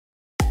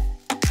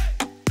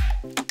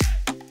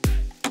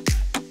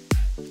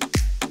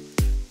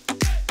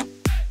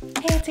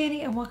it's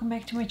Annie and welcome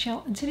back to my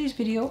channel. In today's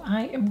video,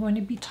 I am going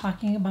to be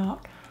talking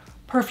about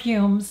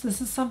perfumes. This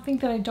is something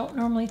that I don't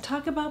normally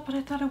talk about, but I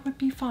thought it would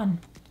be fun.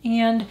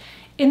 And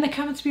in the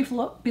comments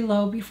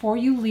below, before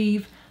you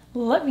leave,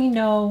 let me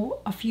know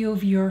a few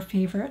of your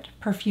favorite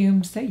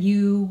perfumes that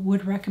you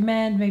would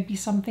recommend, maybe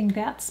something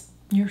that's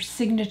your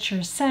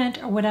signature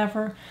scent or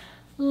whatever.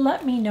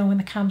 Let me know in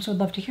the comments. Would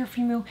love to hear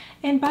from you.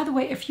 And by the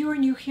way, if you are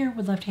new here,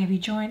 would love to have you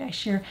join. I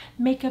share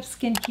makeup,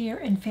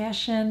 skincare, and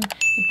fashion.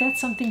 If that's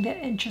something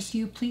that interests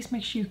you, please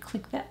make sure you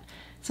click that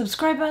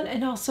subscribe button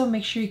and also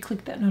make sure you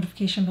click that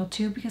notification bell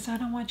too, because I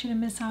don't want you to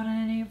miss out on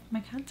any of my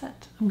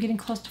content. I'm getting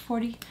close to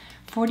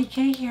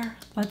 40K here.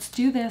 Let's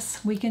do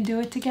this. We can do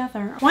it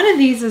together. One of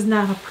these is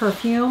not a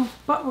perfume,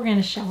 but we're going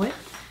to show it.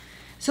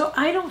 So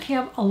I don't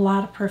have a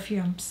lot of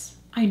perfumes.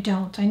 I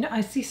don't. I know, I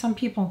see some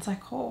people, it's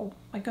like, oh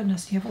my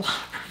goodness, you have a lot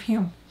of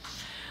perfume.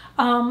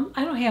 I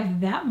don't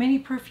have that many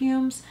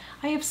perfumes.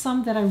 I have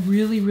some that I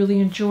really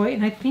enjoy,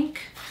 and I feel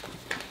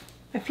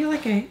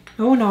like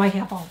oh no, I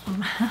have all of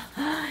them.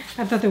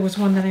 I thought there was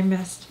one that I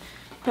missed.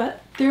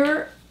 But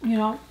they're, you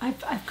know,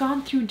 I've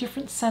gone through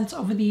different scents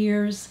over the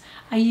years.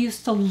 I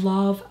used to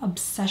love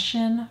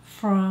Obsession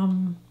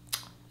from,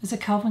 is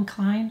it Calvin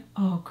Klein?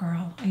 Oh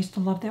girl, I used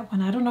to love that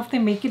one. I don't know if they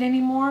make it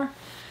anymore.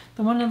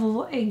 The one in the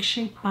little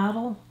egg-shaped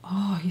bottle.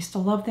 Oh, I used to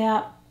love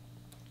that.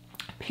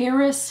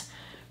 Paris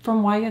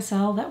from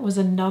YSL. That was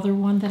another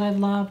one that I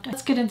loved.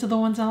 Let's get into the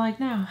ones I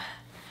like now.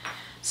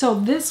 So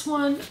this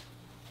one,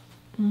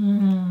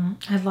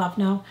 I love.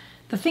 Now,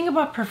 the thing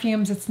about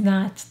perfumes, it's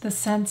not, the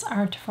scents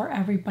aren't for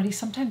everybody.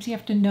 Sometimes you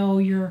have to know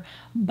your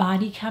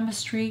body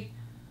chemistry,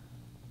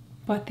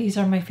 but these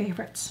are my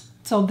favorites.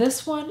 So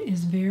this one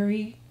is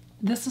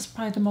this is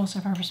probably the most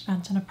I've ever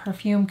spent in a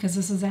perfume, because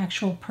this is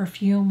actual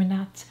perfume and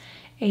not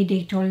Eau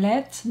de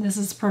Toilette. This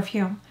is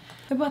perfume.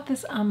 I bought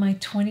this on my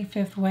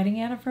 25th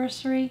wedding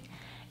anniversary,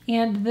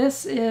 and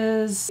it's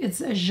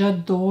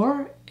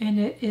J'dor, and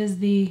it is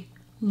the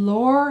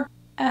L'Or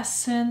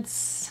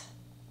Essence,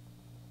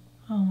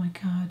 oh my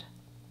god,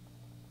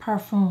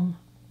 Perfume.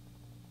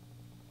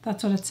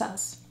 That's what it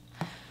says.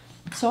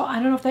 So I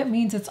don't know if that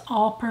means it's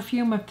all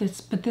perfume, but this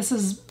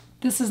is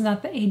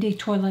not the Eau de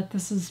Toilette,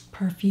 this is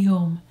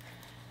perfume.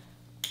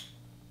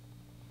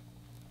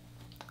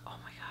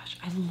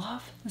 I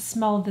love the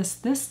smell of this.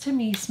 This to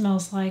me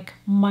smells like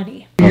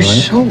money. You're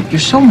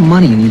so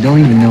money and you don't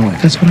even know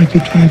it. That's what I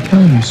keep trying to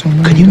tell you. So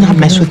could you not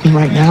mess with me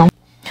right now?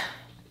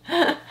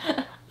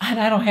 And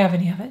I don't have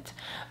any of it.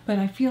 But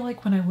I feel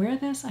like when I wear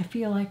this, I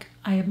feel like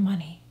I have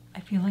money.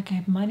 I feel like I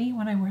have money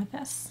when I wear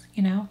this,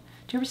 you know?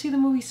 Do you ever see the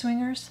movie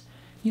Swingers?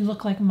 You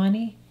look like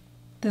money.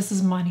 This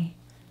is money.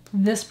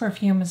 This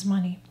perfume is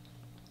money.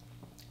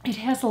 It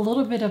has a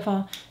little bit of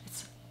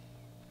it's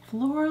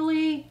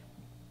florally.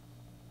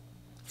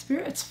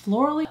 It's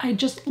florally. I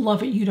just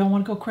love it. You don't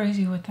want to go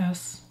crazy with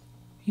this.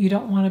 You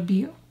don't want to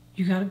be,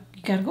 you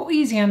gotta go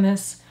easy on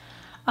this.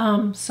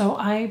 So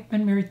I've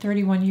been married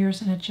 31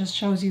 years, and it just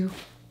shows you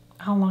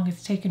how long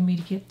it's taken me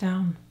to get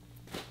down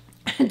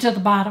to the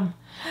bottom,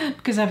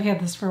 because I've had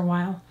this for a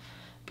while.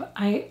 But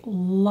I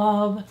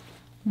love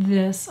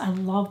this. I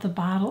love the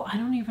bottle. I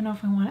don't even know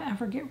if I want to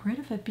ever get rid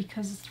of it,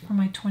 because it's for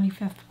my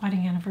 25th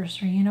wedding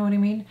anniversary. You know what I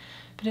mean?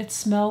 But it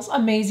smells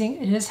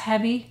amazing. It is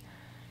heavy.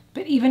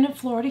 But even in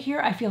Florida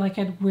here, I feel like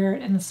I'd wear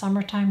it in the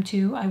summertime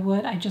too. I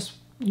would.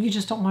 You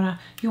just don't want to,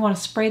 you want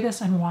to spray this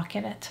and walk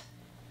in it.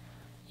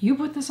 You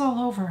put this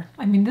all over.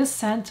 I mean, this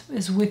scent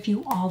is with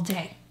you all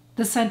day.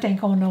 This scent ain't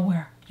going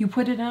nowhere. You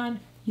put it on,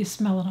 you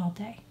smell it all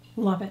day.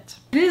 Love it.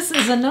 This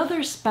is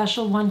another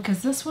special one,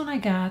 because this one I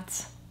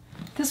got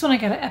at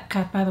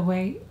Epcot, by the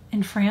way,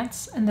 in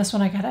France. And this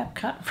one I got at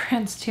Epcot in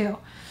France too.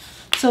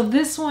 So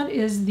this one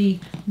is the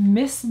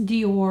Miss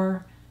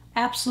Dior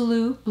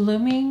Abolute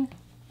Blooming.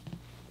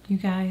 You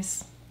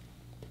guys,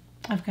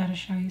 I've got to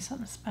show you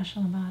something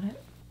special about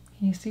it.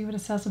 Can you see what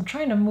it says? I'm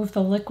trying to move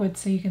the liquid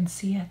so you can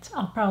see it.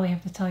 I'll probably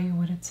have to tell you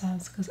what it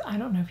says, because I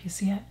don't know if you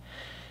see it.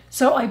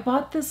 So I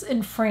bought this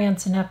in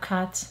France in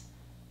Epcot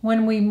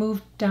when we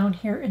moved down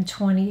here in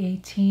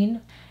 2018,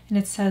 and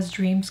it says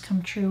dreams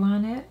come true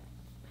on it.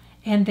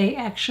 And they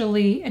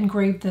actually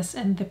engraved this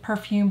in the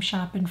perfume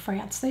shop in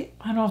France. I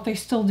don't know if they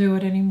still do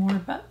it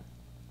anymore, but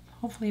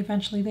hopefully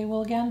eventually they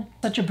will again.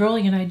 Such a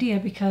brilliant idea,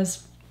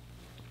 because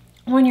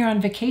when you're on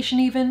vacation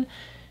even,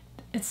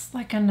 it's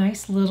like a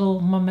nice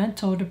little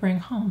memento to bring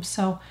home.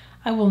 So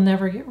I will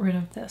never get rid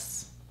of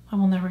this. I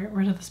will never get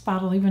rid of this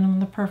bottle. Even when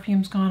the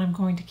perfume's gone, I'm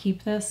going to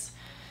keep this.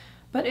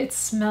 But it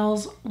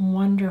smells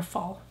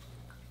wonderful.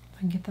 If I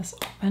can get this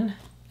open.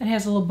 It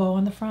has a little bow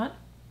on the front.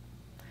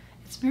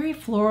 It's very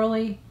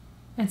florally.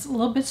 It's a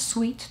little bit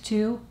sweet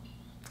too.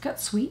 It's got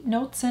sweet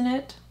notes in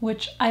it,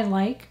 which I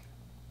like.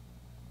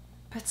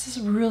 But it's just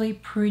really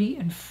pretty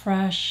and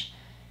fresh.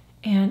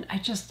 And I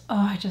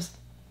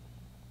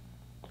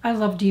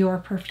love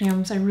Dior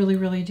perfumes. I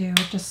really do.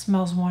 It just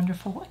smells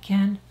wonderful.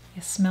 Again,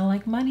 you smell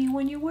like money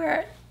when you wear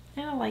it.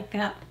 And I like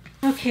that.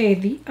 Okay,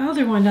 the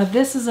other one. Now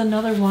this is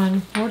another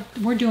one.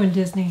 We're doing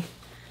Disney.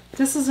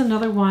 This is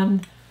another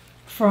one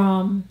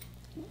from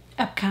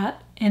Epcot,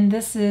 And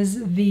this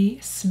is the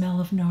Smell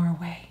of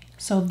Norway.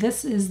 So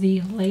this is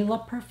the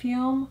Layla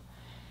perfume.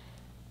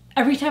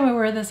 Every time I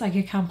wear this, I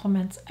get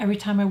compliments. Every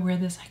time I wear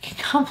this, I get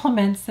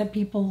compliments that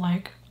people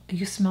like,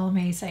 you smell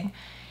amazing.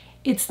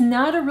 It's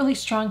not a really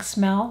strong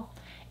smell.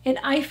 And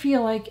I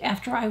feel like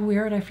after I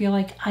wear it, I feel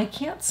like I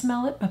can't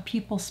smell it, but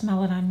people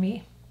smell it on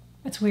me.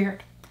 It's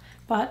weird.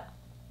 But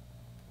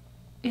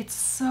it's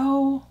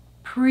so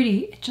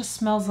pretty. It just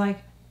smells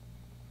like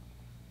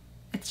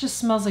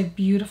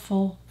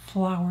beautiful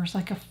flowers,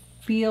 like a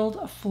field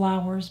of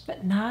flowers,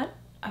 but not,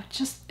 it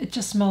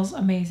just smells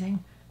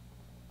amazing.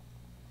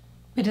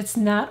 But it's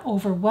not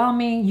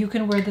overwhelming. You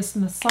can wear this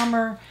in the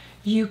summer.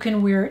 You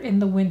can wear it in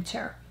the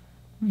winter.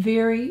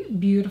 Very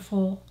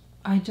beautiful.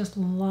 I just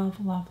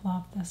love, love,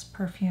 love this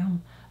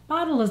perfume.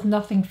 Bottle is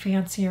nothing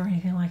fancy or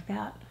anything like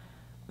that,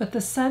 but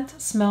the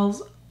scent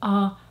smells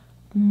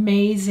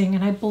amazing.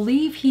 And I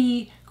believe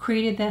he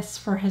created this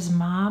for his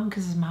mom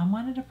because his mom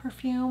wanted a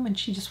perfume and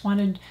she just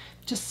wanted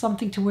just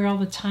something to wear all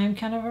the time,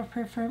 kind of a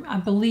perfume. I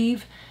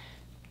believe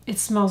it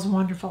smells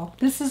wonderful.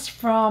 This is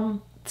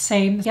from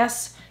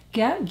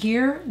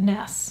Geir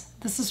Ness.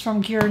 This is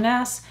from Geir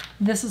Ness.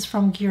 This is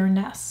from Geir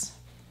Ness.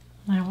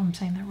 I hope I'm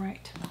saying that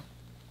right.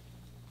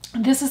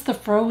 This is the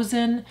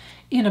Frozen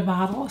in a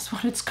bottle is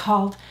what it's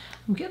called.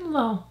 I'm getting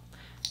low.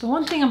 The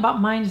one thing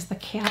about mine is the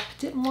cap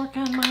didn't work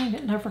on mine.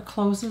 It never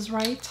closes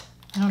right.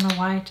 I don't know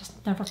why, it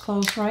just never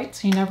closed right.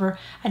 So I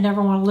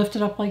never want to lift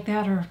it up like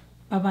that or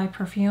bye-bye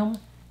perfume.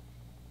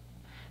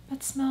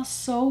 It smells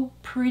so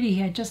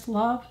pretty. I just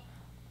love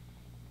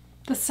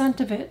the scent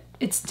of it.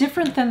 It's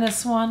different than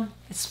this one.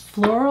 It's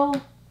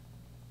floral,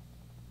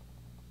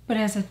 but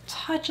it has a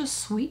touch of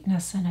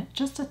sweetness in it.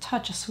 Just a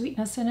touch of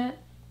sweetness in it.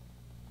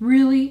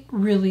 Really,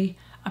 really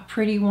a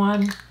pretty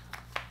one.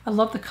 I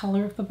love the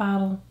color of the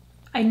bottle.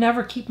 I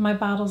never keep my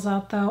bottles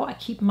out though. I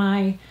keep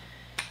my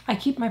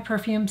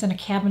perfumes in a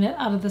cabinet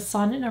out of the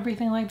sun and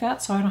everything like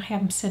that, so I don't have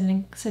them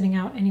sitting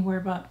out anywhere.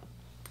 But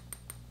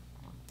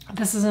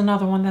this is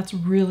another one that's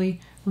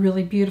really,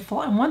 really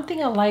beautiful. And one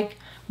thing I like,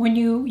 when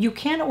you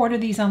can order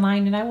these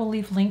online, and I will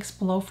leave links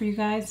below for you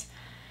guys,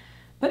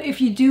 but if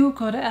you do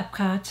go to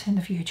Epcot in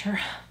the future,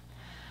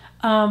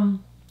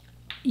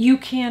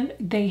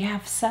 they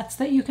have sets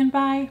that you can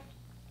buy.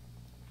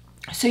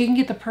 So you can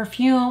get the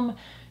perfume,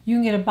 you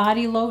can get a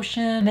body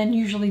lotion, and then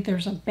usually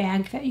there's a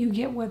bag that you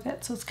get with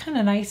it. So it's kind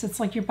of nice. It's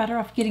like you're better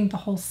off getting the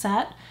whole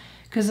set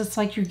because it's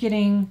like you're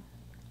getting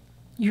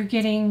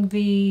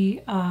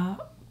the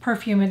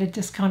perfume at a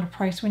discounted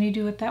price when you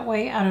do it that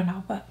way. I don't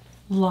know, but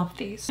love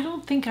these. I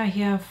don't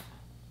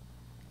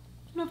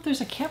know if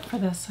there's a cap for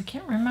this. I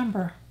can't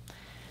remember.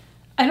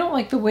 I don't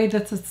like the way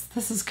that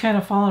this is kind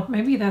of falling.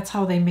 Maybe that's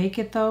how they make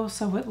it though,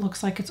 so it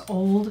looks like it's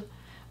old.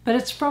 But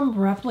it's from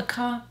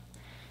Replica,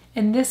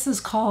 and this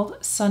is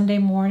called Sunday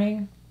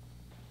Morning.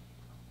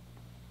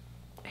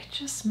 It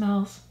just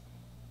smells,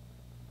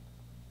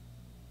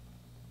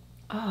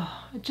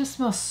 it just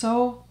smells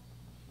so,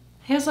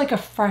 it has like a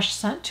fresh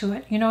scent to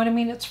it. You know what I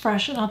mean? It's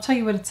fresh. And I'll tell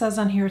you what it says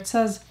on here. It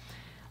says,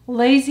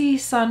 Lazy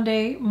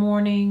Sunday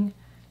Morning.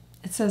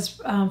 It says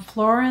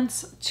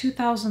Florence,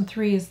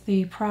 2003 is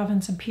the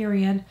province and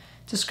period.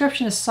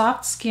 Description is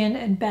soft skin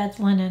and bed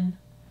linen.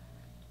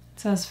 It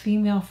says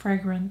female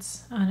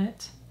fragrance on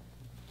it.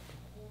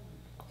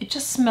 It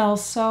just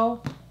smells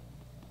so,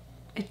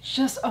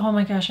 oh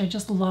my gosh, I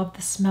just love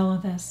the smell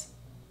of this.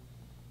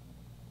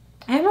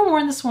 I haven't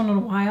worn this one in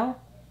a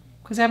while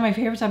because I have my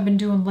favorites. I've been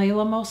doing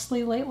Layla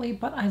mostly lately,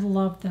 but I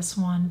love this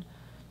one.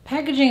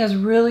 Packaging is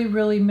really,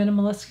 really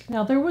minimalistic.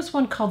 Now, there was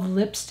one called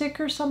Lipstick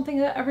or something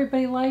that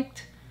everybody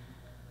liked.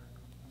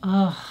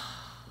 Ugh,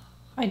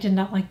 I did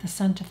not like the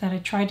scent of that. I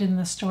tried it in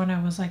the store and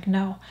I was like,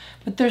 no.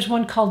 But there's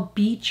one called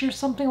Beach or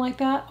something like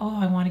that.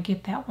 Oh, I want to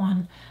get that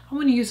one. I'm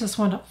going to use this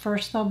one up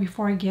first, though,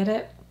 before I get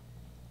it.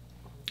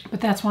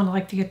 But that's one I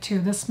like to get, too.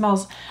 This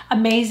smells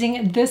amazing,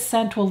 and this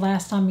scent will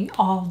last on me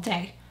all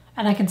day,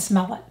 and I can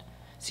smell it.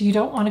 So you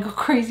don't want to go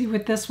crazy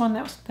with this one.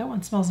 That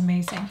one smells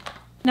amazing.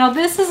 Now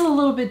this is a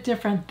little bit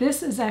different.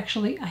 This is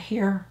actually a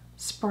hair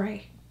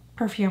spray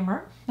perfume,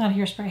 or not a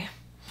hair spray.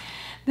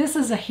 This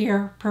is a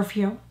hair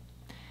perfume.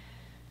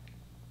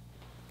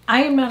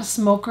 I am not a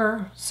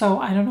smoker, so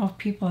I don't know if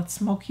people that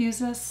smoke use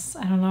this.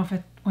 I don't know if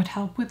it would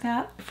help with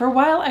that. For a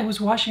while I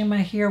was washing my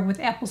hair with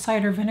apple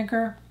cider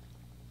vinegar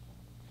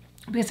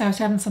because I was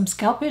having some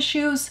scalp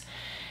issues.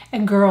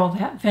 And girl,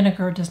 that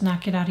vinegar does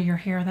not get out of your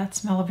hair. That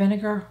smell of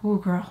vinegar, ooh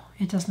girl,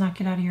 it does not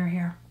get out of your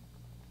hair.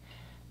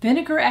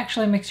 Vinegar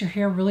actually makes your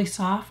hair really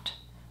soft,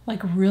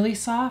 like really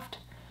soft,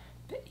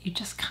 but you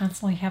just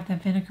constantly have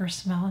that vinegar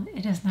smell, and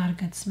it is not a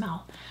good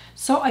smell.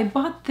 So I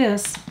bought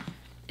this,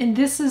 and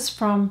this is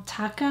from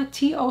Tocca,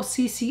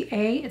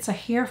 T-O-C-C-A. It's a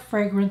hair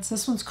fragrance.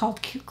 This one's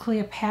called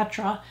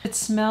Cleopatra. It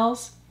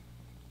smells,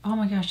 oh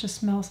my gosh, this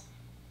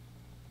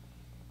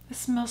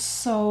smells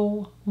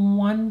so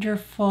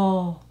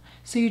wonderful.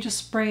 So you just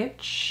spray it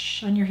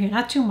on your hair,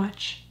 not too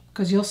much,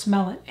 because you'll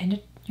smell it,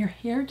 and your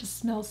hair just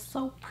smells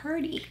so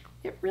pretty.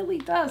 It really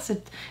does.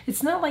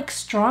 It's not like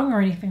strong or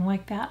anything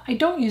like that. I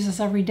don't use this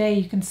every day.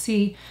 You can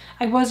see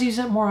I was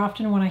using it more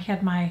often when I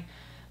had my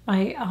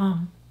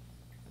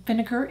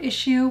vinegar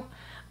issue.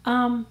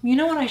 You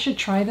know what? I should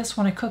try this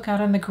when I cook out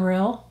on the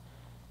grill.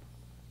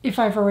 If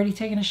I've already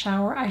taken a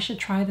shower, I should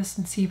try this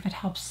and see if it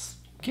helps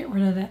get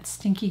rid of that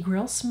stinky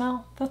grill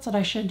smell. That's what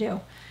I should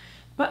do.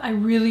 But I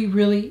really,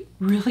 really,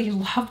 really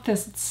love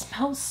this. It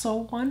smells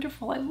so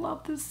wonderful. I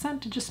love this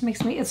scent. It just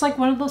makes me, it's like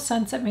one of those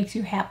scents that makes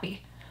you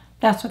happy.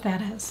 That's what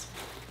that is.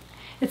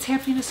 It's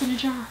happiness in a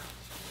jar.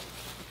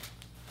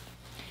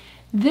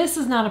 This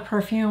is not a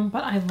perfume,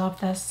 but I love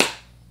this.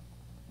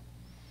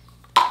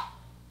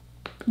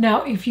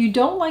 Now, if you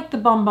don't like the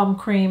Bum Bum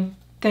Cream,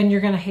 then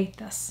you're going to hate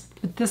this.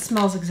 But this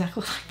smells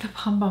exactly like the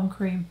Bum Bum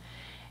Cream.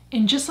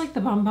 And just like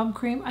the Bum Bum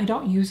Cream, I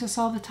don't use this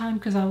all the time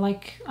because I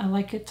like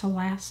it to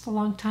last a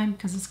long time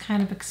because it's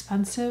kind of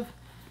expensive.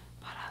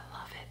 But I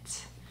love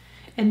it.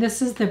 And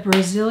this is the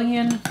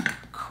Brazilian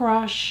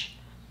Crush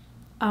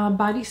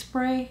body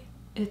spray.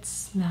 It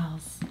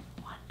smells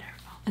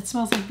wonderful. It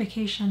smells like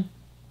vacation.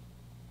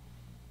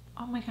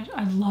 Oh my gosh,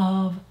 I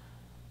love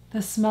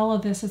the smell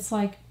of this. It's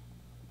like,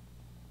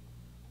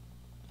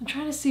 I'm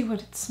trying to see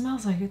what it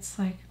smells like. It's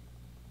like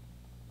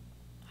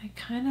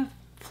kind of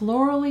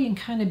florally and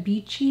kind of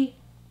beachy.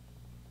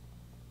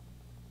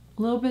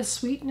 A little bit of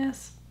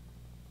sweetness.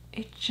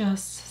 It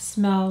just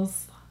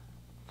smells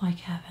like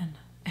heaven.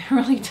 It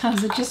really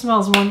does. It just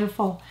smells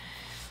wonderful.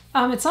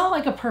 It's not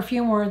like a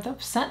perfume where the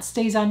scent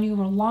stays on you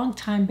for a long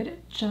time, but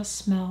it just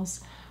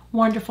smells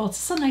wonderful.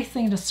 It's just a nice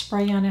thing to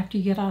spray on after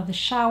you get out of the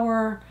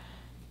shower.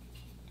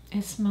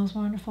 It smells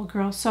wonderful,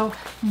 girl. So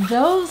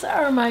those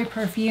are my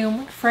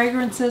perfume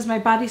fragrances, my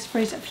body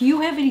sprays. If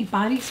you have any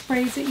body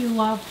sprays that you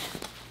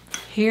love,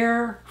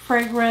 hair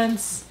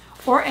fragrance,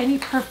 or any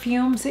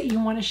perfumes that you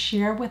want to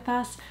share with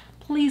us,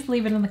 please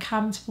leave it in the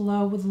comments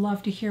below. Would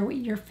love to hear what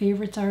your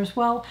favorites are as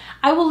well.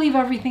 I will leave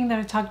everything that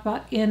I talked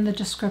about in the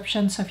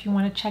description, so if you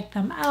want to check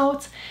them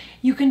out,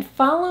 you can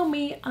follow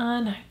me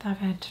on, I thought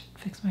I had to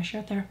fix my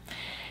shirt there.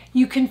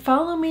 You can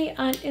follow me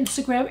on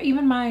Instagram,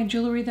 even my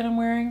jewelry that I'm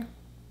wearing.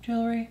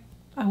 I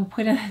will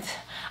put in it.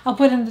 I'll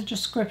put in the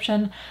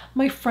description.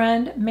 My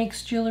friend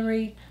makes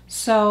jewelry,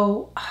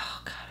 so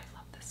oh god, I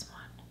love this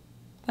one.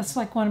 That's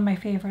like one of my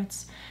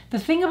favorites. The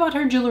thing about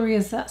her jewelry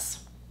is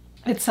this: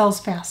 it sells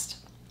fast.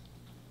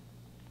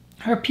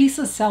 Her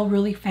pieces sell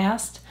really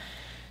fast.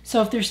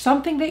 So if there's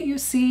something that you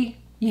see,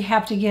 you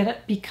have to get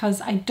it, because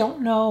I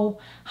don't know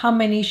how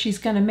many she's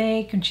gonna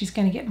make and she's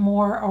gonna get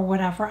more or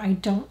whatever. I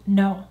don't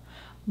know,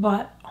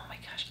 but oh my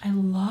gosh, I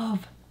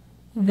love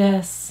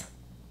this.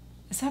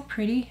 Is that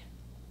pretty?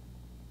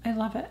 I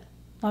love it.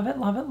 Love it,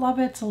 love it, love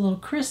it. It's a little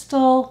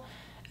crystal.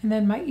 And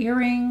then my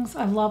earrings,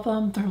 I love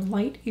them. They're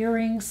light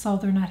earrings, so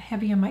they're not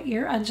heavy in my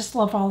ear. I just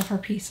love all of her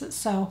pieces.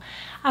 So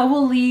I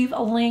will leave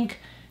a link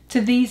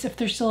to these if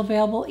they're still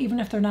available. Even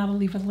if they're not, I'll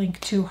leave a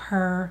link to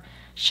her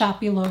shop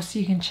below so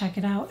you can check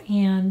it out.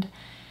 And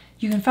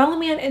you can follow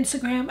me on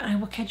Instagram, and I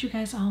will catch you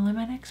guys all in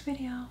my next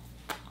video.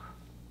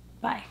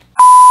 Bye.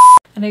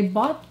 And I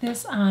bought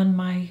this on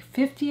my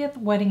 50th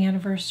wedding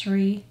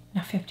anniversary.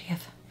 Not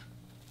 50th.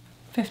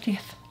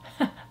 50th.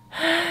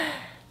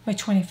 My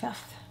 25th.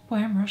 Boy,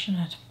 I'm rushing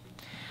it.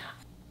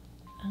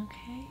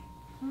 Okay.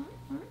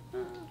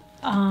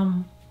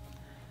 Oh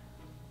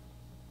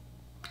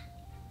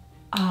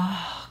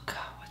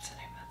God, what's the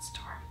name of that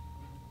store?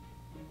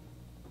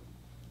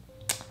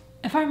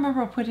 If I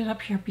remember, I'll put it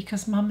up here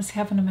because Mom is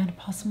having a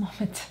menopausal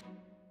moment.